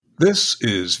This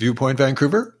is Viewpoint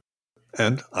Vancouver,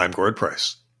 and I'm Gord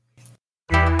Price.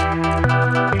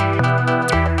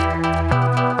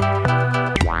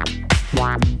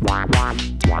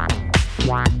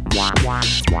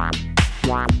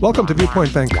 Welcome to Viewpoint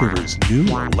Vancouver's new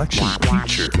election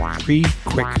feature, 3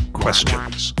 Quick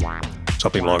Questions.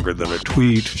 Something longer than a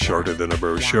tweet, shorter than a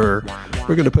brochure.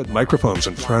 We're going to put microphones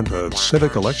in front of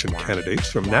civic election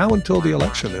candidates from now until the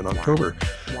election in October.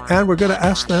 And we're going to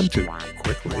ask them to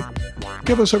quickly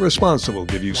give us a response that will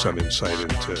give you some insight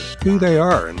into who they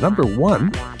are. And number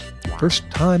 1, first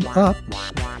time up,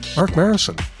 Mark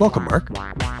Marison. Welcome, Mark.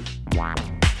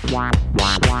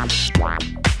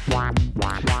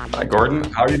 Hi, Gordon.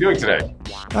 How are you doing today?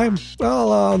 I'm,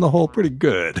 on the whole, pretty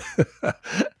good.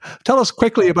 Tell us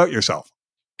quickly about yourself.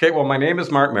 Okay, well, my name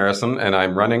is Mark Marison, and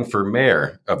I'm running for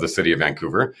mayor of the city of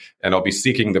Vancouver, and I'll be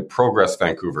seeking the Progress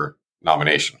Vancouver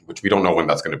nomination, which we don't know when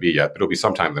that's going to be yet, but it'll be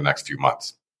sometime in the next few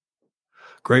months.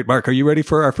 Great, Mark. Are you ready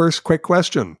for our first quick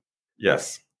question?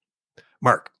 Yes.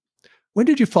 Mark, when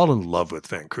did you fall in love with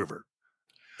Vancouver?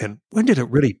 And when did it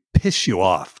really piss you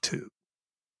off, too?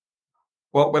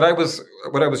 Well, when I was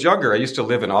younger, I used to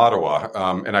live in Ottawa,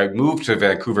 and I moved to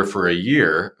Vancouver for a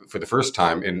year for the first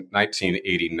time in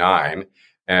 1989.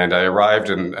 And I arrived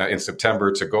in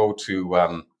September to go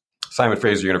to Simon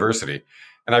Fraser University.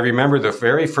 And I remember the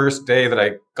very first day that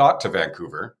I got to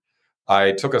Vancouver,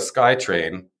 I took a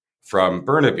SkyTrain from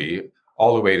Burnaby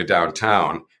all the way to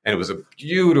downtown. And it was a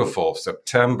beautiful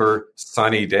September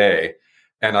sunny day.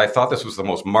 And I thought this was the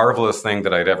most marvelous thing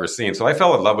that I'd ever seen. So I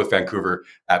fell in love with Vancouver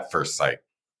at first sight.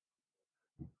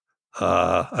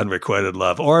 Unrequited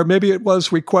love. Or maybe it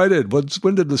was requited.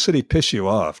 When did the city piss you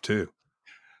off, too?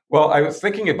 Well, I was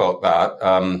thinking about that.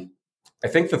 I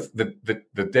think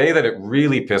the day that it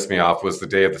really pissed me off was the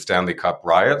day of the Stanley Cup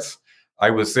riots. I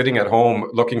was sitting at home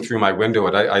looking through my window,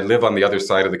 and I live on the other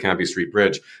side of the Cambie Street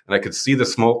Bridge, and I could see the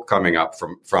smoke coming up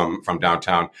from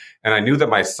downtown. And I knew that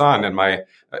my son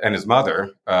and his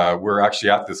mother were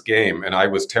actually at this game, and I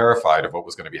was terrified of what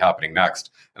was going to be happening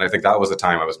next. And I think that was the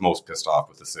time I was most pissed off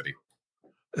with the city.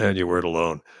 And you weren't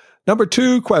alone. Number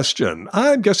 2 question.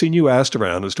 I'm guessing you asked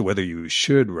around as to whether you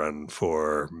should run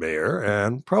for mayor,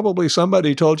 and probably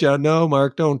somebody told you, no,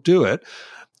 Mark, don't do it.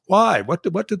 Why? What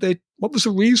was the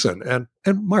reason? And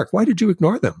Mark, why did you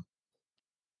ignore them?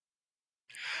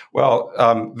 Well,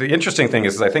 the interesting thing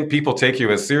is I think people take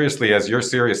you as seriously as you're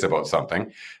serious about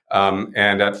something.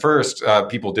 And at first,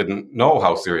 people didn't know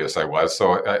how serious I was.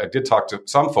 So I did talk to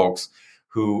some folks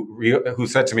who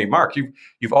said to me, Mark,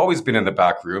 you've always been in the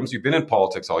back rooms. You've been in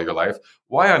politics all your life.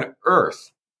 Why on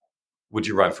earth would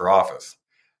you run for office?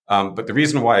 But the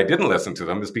reason why I didn't listen to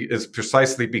them is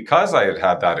precisely because I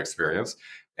had that experience.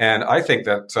 And I think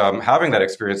that having that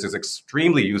experience is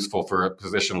extremely useful for a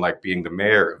position like being the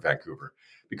mayor of Vancouver,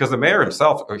 because the mayor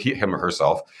himself, or him or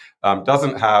herself,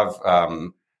 doesn't have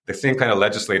the same kind of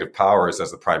legislative powers as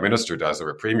the prime minister does or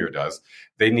a premier does.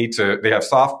 They have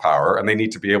soft power, and they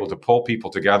need to be able to pull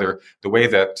people together the way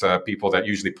that people that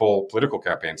usually pull political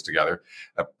campaigns together,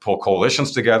 pull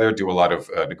coalitions together, do a lot of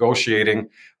negotiating.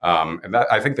 And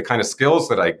that, I think the kind of skills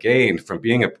that I gained from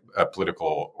being a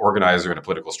political organizer and a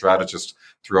political strategist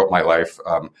throughout my life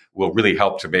will really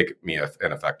help to make me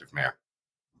an effective mayor.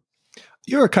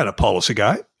 You're a kind of policy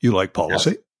guy. You like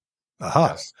policy. Yes. Aha.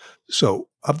 Yes. So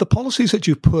of the policies that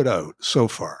you've put out so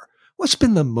far, what's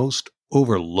been the most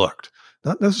overlooked?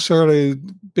 Not necessarily a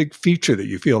big feature that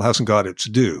you feel hasn't got its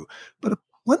due, but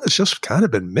one that's just kind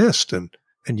of been missed and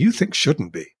you think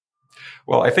shouldn't be.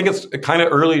 Well, I think it's kind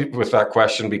of early with that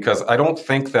question because I don't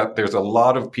think that there's a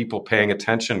lot of people paying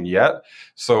attention yet.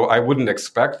 So I wouldn't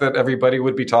expect that everybody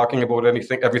would be talking about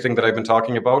everything that I've been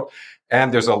talking about.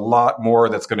 And there's a lot more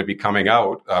that's going to be coming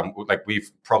out. Like we've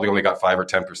probably only got 5 or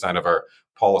 10% of our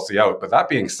policy out. But that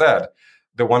being said,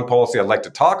 the one policy I'd like to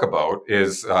talk about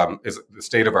is the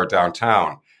state of our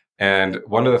downtown. And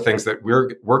one of the things that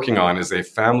we're working on is a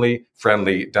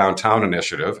family-friendly downtown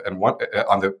initiative, and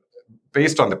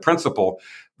based on the principle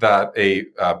that a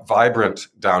vibrant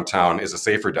downtown is a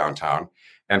safer downtown.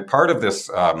 And part of this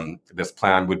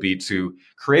plan would be to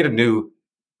create a new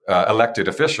elected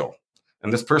official.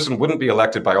 And this person wouldn't be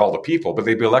elected by all the people, but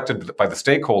they'd be elected by the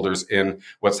stakeholders in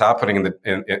what's happening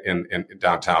in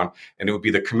downtown. And it would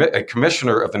be a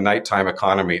commissioner of the nighttime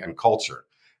economy and culture.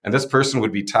 And this person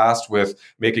would be tasked with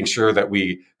making sure that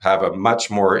we have a much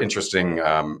more interesting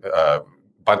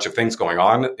bunch of things going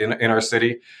on in our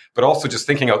city, but also just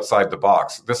thinking outside the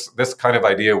box. This kind of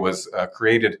idea was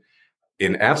created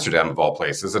in Amsterdam, of all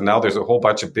places. And now there's a whole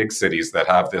bunch of big cities that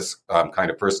have this kind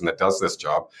of person that does this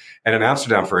job. And in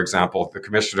Amsterdam, for example, the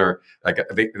commissioner,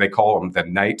 they call him the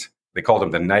night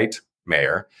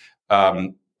mayor,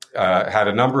 had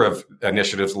a number of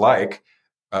initiatives like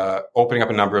opening up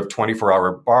a number of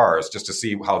 24-hour bars just to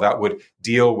see how that would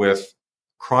deal with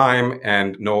crime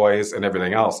and noise and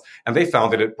everything else. And they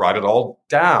found that it brought it all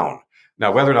down.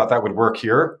 Now, whether or not that would work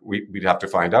here, we'd have to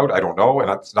find out. I don't know. And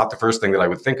that's not the first thing that I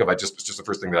would think of. It's just the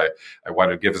first thing that I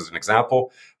wanted to give as an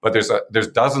example. But there's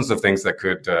dozens of things that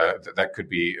could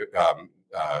be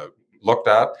looked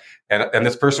at. And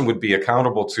this person would be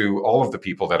accountable to all of the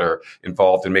people that are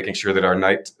involved in making sure that our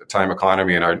nighttime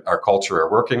economy and our culture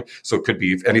are working. So it could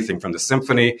be anything from the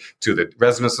symphony to the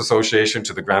Residents Association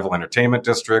to the Granville Entertainment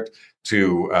District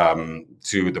to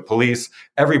the police.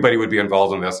 Everybody would be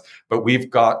involved in this, but we've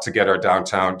got to get our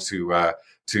downtown to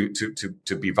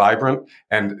be vibrant.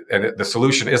 And the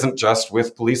solution isn't just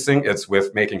with policing; it's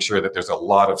with making sure that there's a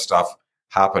lot of stuff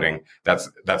happening that's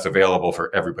available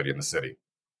for everybody in the city.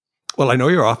 Well, I know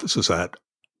your office is at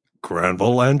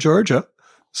Granville and Georgia,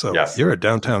 so yes. You're a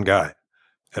downtown guy.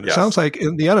 And it sounds like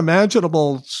in the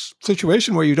unimaginable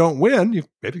situation where you don't win, you've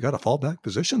maybe got a fallback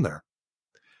position there.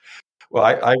 Well,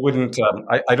 I wouldn't.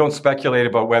 I don't speculate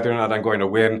about whether or not I'm going to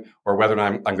win or whether or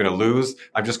not I'm going to lose.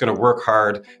 I'm just going to work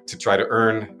hard to try to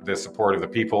earn the support of the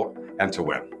people and to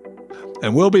win.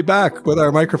 And we'll be back with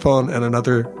our microphone and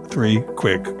another 3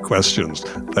 quick questions.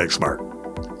 Thanks, Mark.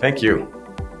 Thank you.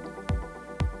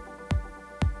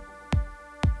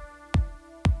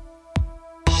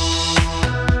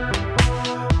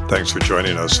 Thanks for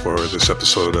joining us for this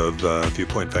episode of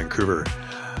Viewpoint Vancouver.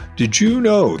 Did you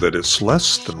know that it's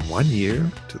less than 1 year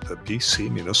to the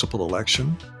BC municipal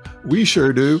election? We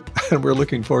sure do, and we're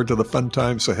looking forward to the fun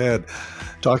times ahead,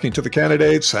 talking to the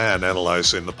candidates and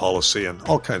analyzing the policy and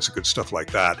all kinds of good stuff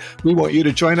like that. We want you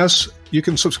to join us. You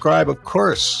can subscribe, of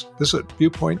course. Visit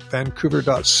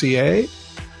viewpointvancouver.ca.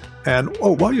 And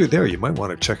while you're there, you might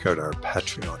want to check out our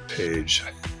Patreon page.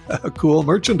 Cool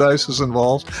merchandise is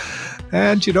involved.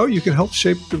 And, you can help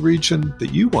shape the region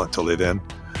that you want to live in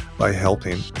by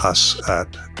helping us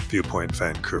at Viewpoint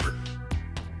Vancouver.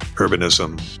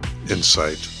 Urbanism,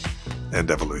 insight, and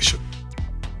evolution.